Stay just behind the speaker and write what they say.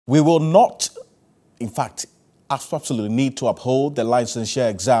We will not, in fact, absolutely need to uphold the licensure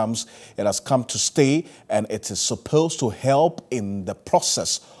exams. It has come to stay, and it is supposed to help in the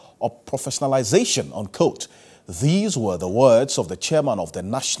process of professionalization, unquote. These were the words of the chairman of the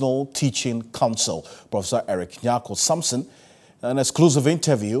National Teaching Council, Professor Eric Nyako-Sampson, in an exclusive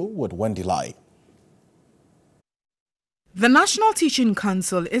interview with Wendy Lai. The National Teaching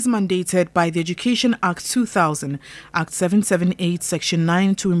Council is mandated by the Education Act 2000, Act 778, Section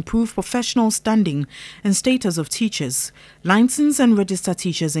 9 to improve professional standing and status of teachers, licensed and registered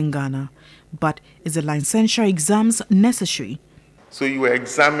teachers in Ghana. But is the licensure exams necessary? So you are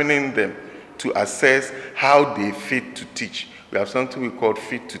examining them to assess how they fit to teach. We have something we call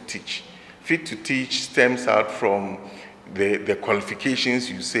fit to teach. Fit to teach stems out from the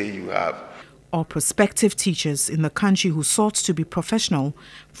qualifications you say you have. Or prospective teachers in the country who sought to be professional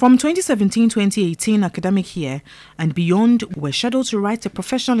from 2017-2018 academic year and beyond were scheduled to write a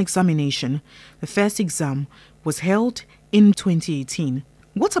professional examination. The first exam was held in 2018.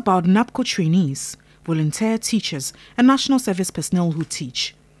 What about NAPCO trainees, volunteer teachers and national service personnel who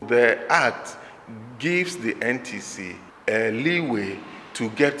teach? The Act gives the NTC a leeway to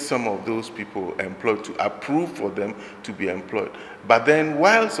get some of those people employed, to approve for them to be employed. But then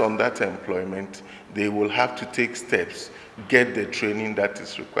whilst on that employment, they will have to take steps, get the training that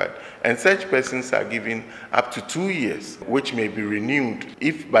is required. And such persons are given up to 2 years, which may be renewed.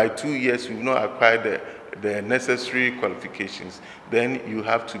 If by 2 years you've not acquired the necessary qualifications, then you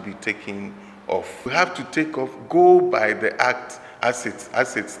have to be taken off. You have to take off, go by the Act as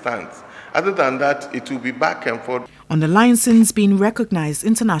it stands. Other than that, it will be back and forth. On the license being recognized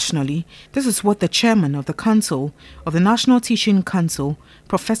internationally, this is what the chairman of the Council of the National Teaching Council,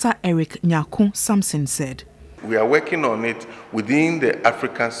 Professor Eric Nyako-Sampson, said. We are working on it within the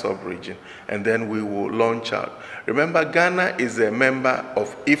African sub-region, and then we will launch out. Remember, Ghana is a member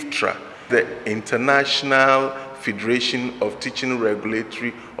of IFTRA, the International Federation of Teaching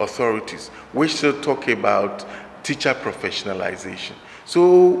Regulatory Authorities, which still talk about teacher professionalization.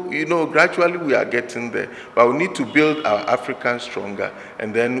 So, gradually we are getting there, but we need to build our African stronger,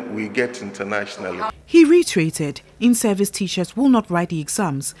 and then we get internationally. He reiterated in-service teachers will not write the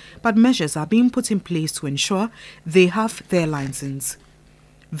exams, but measures are being put in place to ensure they have their license.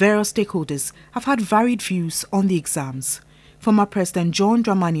 Various stakeholders have had varied views on the exams. Former President John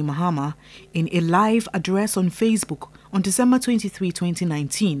Dramani Mahama, in a live address on Facebook on December 23,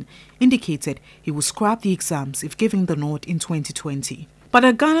 2019, indicated he will scrap the exams if given the nod in 2020. But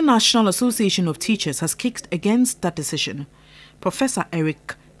the Ghana National Association of Teachers has kicked against that decision. Professor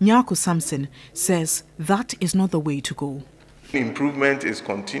Eric Nyako-Sampson says that is not the way to go. Improvement is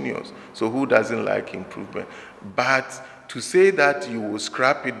continuous, so who doesn't like improvement? But to say that you will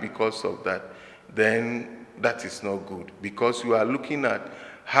scrap it because of that, then that is not good, because you are looking at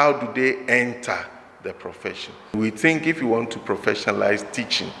how do they enter the profession. We think if you want to professionalize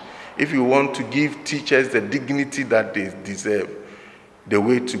teaching, if you want to give teachers the dignity that they deserve, the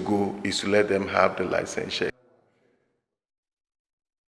way to go is to let them have the licensure